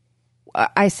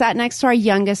sat next to our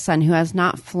youngest son who has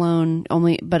not flown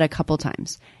but a couple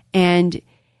times. And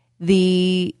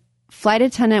the flight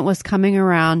attendant was coming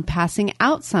around passing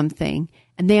out something,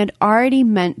 and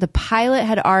the pilot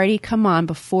had already come on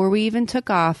before we even took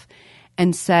off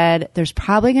and said, there's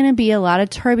probably going to be a lot of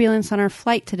turbulence on our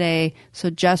flight today, so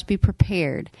just be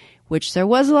prepared, which there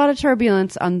was a lot of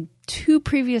turbulence on 2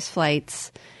 previous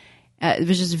flights. It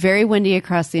was just very windy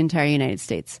across the entire United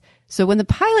States. So when the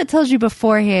pilot tells you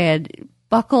beforehand,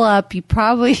 buckle up, you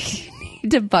probably need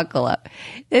to buckle up.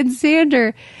 And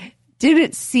Xander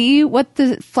didn't see what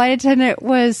the flight attendant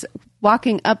was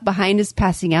walking up behind us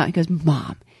passing out. He goes,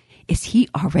 Mom, is he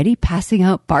already passing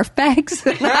out barf bags?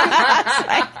 I was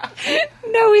like,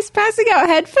 no, he's passing out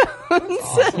headphones.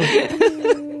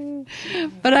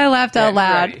 But I laughed out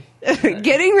loud.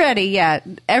 Getting ready, yeah.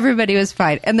 Everybody was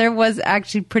fine. And there was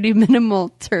actually pretty minimal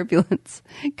turbulence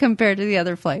compared to the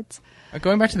other flights.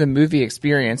 Going back to the movie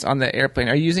experience on the airplane,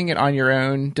 are you using it on your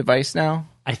own device now?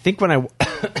 I think when I...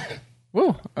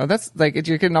 Whoa, that's like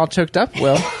you're getting all choked up,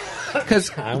 Will.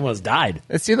 Because I almost died.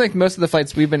 It seems like most of the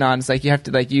flights we've been on, it's like you have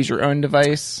to like use your own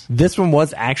device. This one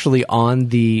was actually on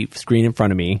the screen in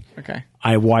front of me. Okay.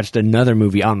 I watched another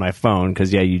movie on my phone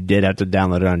because, yeah, you did have to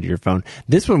download it onto your phone.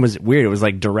 This one was weird. It was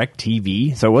like direct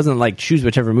TV. So it wasn't like choose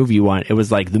whichever movie you want. It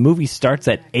was like the movie starts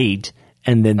at 8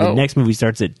 and then the next movie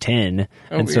starts at 10.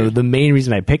 And weird. So the main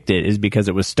reason I picked it is because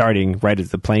it was starting right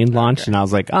as the plane launched. Okay. And I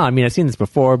was like, I've seen this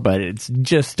before, but it's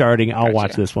just starting. I'll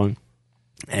watch this one.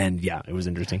 And yeah, it was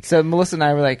interesting. So Melissa and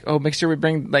I were like, make sure we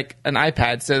bring like an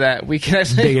iPad so that we can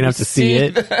actually big enough to see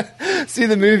it. See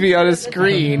the movie on a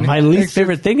screen. My least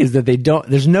favorite thing is that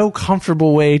there's no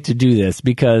comfortable way to do this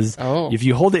because if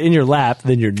you hold it in your lap,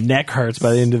 then your neck hurts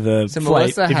by the end of the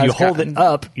flight. If you hold it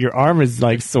up, your arm is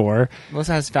like sore.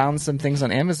 Melissa has found some things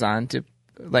on Amazon to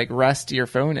like rest your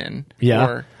phone in.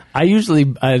 Yeah. I usually,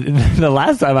 the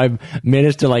last time I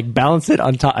managed to like balance it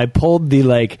on top, I pulled the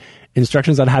like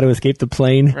instructions on how to escape the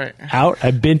plane out.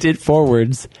 I bent it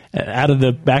forwards out of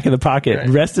the back of the pocket,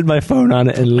 rested my phone on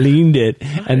it, and leaned it.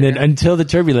 And then until the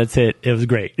turbulence hit, it was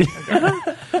great.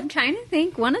 I'm trying to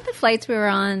think. One of the flights we were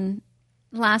on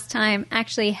last time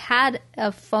actually had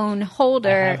a phone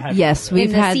holder. Yes,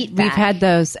 we've had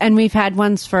those, and we've had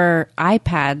ones for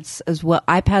iPads as well,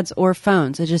 iPads or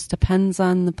phones. It just depends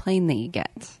on the plane that you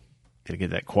get. Gotta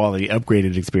get that quality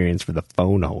upgraded experience for the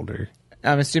phone holder.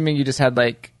 I'm assuming you just had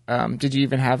like, did you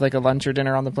even have like a lunch or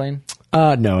dinner on the plane?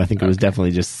 No, I think it was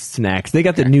definitely just snacks. They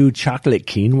got the new chocolate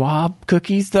quinoa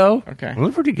cookies though. Okay. They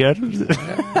look pretty good.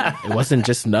 It wasn't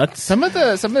just nuts. Some of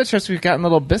the trips we've gotten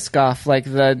little Biscoff, like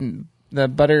the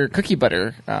cookie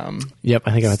butter. Yep,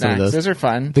 I think I had some of those. Those are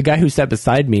fun. The guy who sat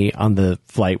beside me on the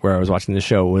flight where I was watching the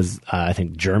show was, I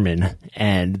think, German.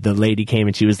 And the lady came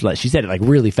and she said it like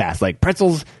really fast, like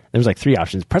pretzels. There was like 3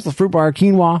 options: pretzels, fruit bar,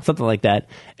 quinoa, something like that.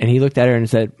 And he looked at her and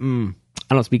said,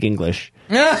 I don't speak English.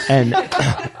 and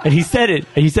he said it.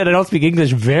 He said, I don't speak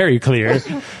English very clear.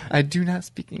 I do not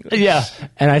speak English. Yeah.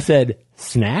 And I said,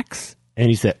 snacks? And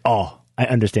he said, oh, I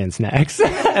understand snacks.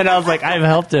 And I was like, I've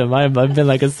helped him. I've been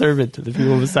like a servant to the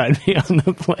people beside me on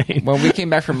the plane. When we came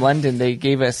back from London, they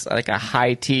gave us like a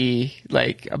high tea,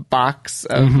 like a box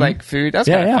of like food. That's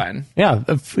kind of fun. Yeah.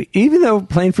 Even though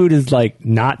plane food is like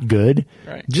not good,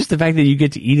 just the fact that you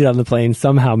get to eat it on the plane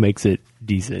somehow makes it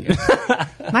decent.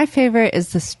 My favorite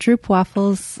is the Stroop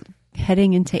waffles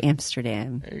heading into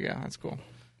Amsterdam. There you go. That's cool.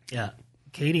 Yeah.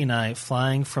 Katie and I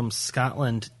flying from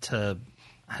Scotland to,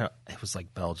 it was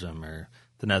like Belgium or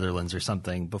the Netherlands or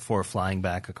something before flying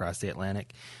back across the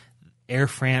Atlantic. Air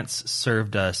France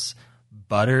served us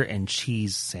butter and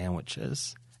cheese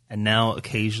sandwiches. And now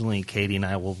occasionally Katie and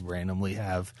I will randomly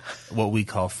have what we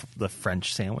call the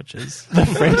French sandwiches. The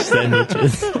French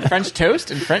sandwiches. French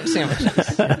toast and French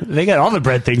sandwiches. They got all the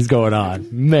bread things going on.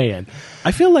 Man.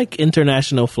 I feel like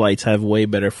international flights have way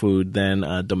better food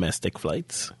than domestic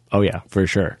flights. Oh, yeah, for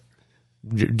sure.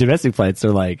 Domestic flights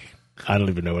are like, I don't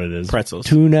even know what it is. Pretzels.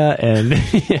 Tuna and...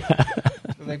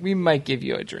 Like, we might give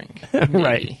you a drink.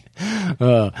 Right.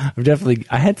 I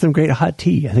had some great hot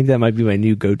tea. I think that might be my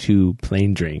new go-to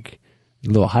plane drink. A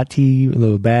little hot tea, a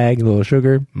little bag, a little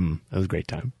sugar. That was a great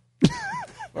time.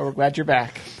 Well, we're glad you're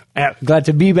back. Glad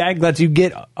to be back. Glad to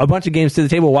get a bunch of games to the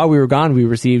table. While we were gone, we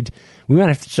might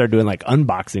have to start doing like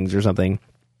unboxings or something.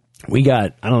 We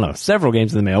got, I don't know, several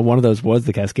games in the mail. One of those was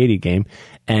the Cascadia game.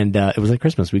 And it was like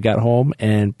Christmas. We got home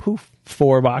and poof,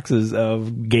 4 boxes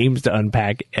of games to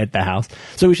unpack at the house.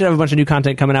 So we should have a bunch of new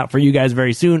content coming out for you guys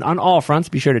very soon on all fronts.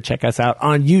 Be sure to check us out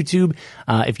on YouTube.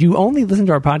 If you only listen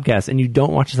to our podcast and you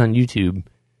don't watch us on YouTube,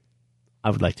 I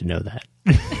would like to know that.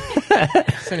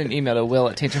 Send an email to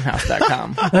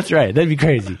will@tantrumhouse.com. That's right. That'd be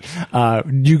crazy.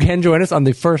 You can join us on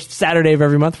the first Saturday of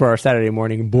every month for our Saturday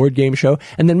morning board game show.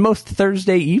 And then most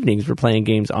Thursday evenings, we're playing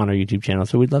games on our YouTube channel.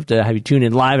 So we'd love to have you tune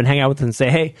in live and hang out with us and say,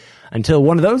 hey, until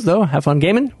one of those, though, have fun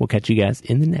gaming. We'll catch you guys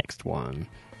in the next one.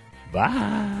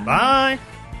 Bye. Bye.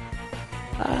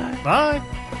 Bye. Bye.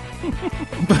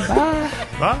 Bye.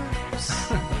 Bye.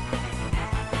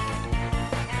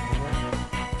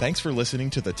 Thanks for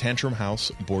listening to the Tantrum House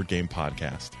Board Game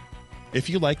Podcast. If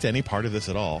you liked any part of this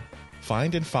at all,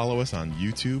 find and follow us on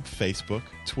YouTube, Facebook,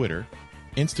 Twitter,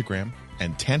 Instagram,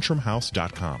 and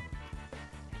tantrumhouse.com.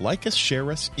 Like us,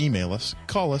 share us, email us,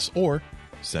 call us, or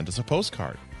send us a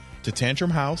postcard to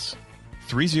Tantrum House,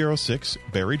 306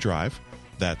 Berry Drive,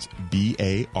 that's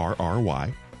Barry,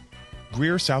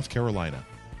 Greer, South Carolina,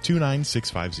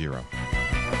 29650.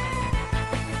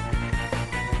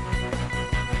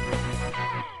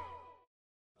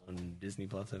 Disney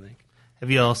Plus, I think. Have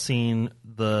you all seen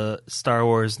the Star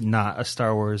Wars, not a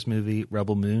Star Wars movie,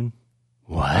 Rebel Moon?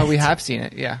 What? Oh, we have seen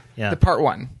it, yeah. Yeah. The part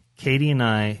 1. Katie and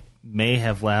I may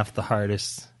have laughed the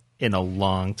hardest in a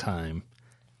long time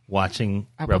watching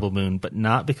Rebel Moon, but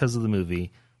not because of the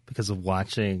movie, because of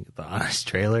watching the Honest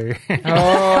trailer.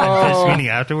 Oh. Meaning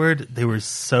afterward, they were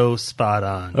so spot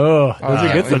on. Oh, those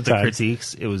are good with the sometimes.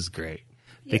 critiques, it was great.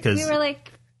 Because we were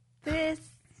like, this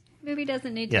movie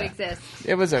doesn't need to exist.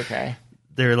 It was okay.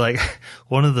 They're like,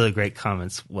 one of the great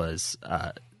comments was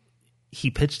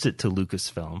he pitched it to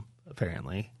Lucasfilm,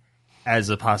 apparently, as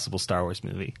a possible Star Wars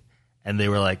movie. And they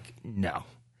were like, no.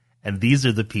 And these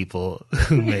are the people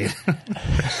who made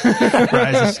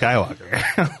Rise of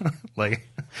Skywalker. Like,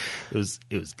 it was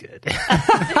good.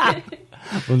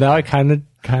 Well, now I kind of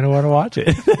want to watch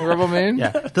it. Rebel Moon? Yeah.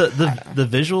 The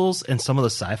visuals and some of the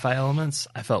sci-fi elements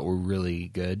I felt were really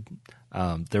good.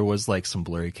 There was like some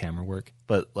blurry camera work,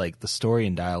 but like the story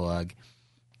and dialogue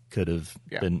could have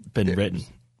been written.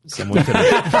 Someone could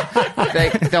have.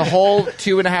 Like, the whole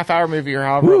 2.5 hour movie or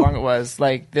however long it was,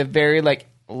 like the very like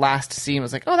last scene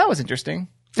was like, oh, that was interesting.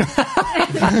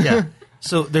 Yeah.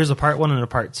 So there's a part 1 and a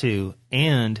part 2,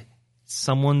 and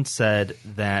someone said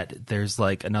that there's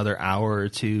like another hour or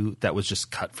 2 that was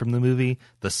just cut from the movie,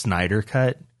 the Snyder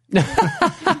cut.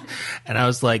 And I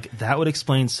was like, that would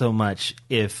explain so much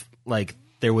if like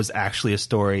there was actually a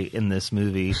story in this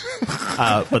movie,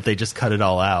 but they just cut it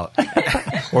all out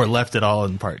or left it all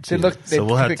in part 2. They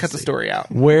cut the story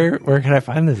out. Where can I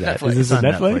find this at? Is this It's on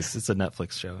on Netflix? It's a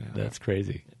Netflix show. Yeah. That's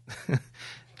crazy.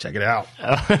 Check it out.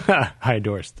 High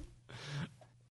endorsed.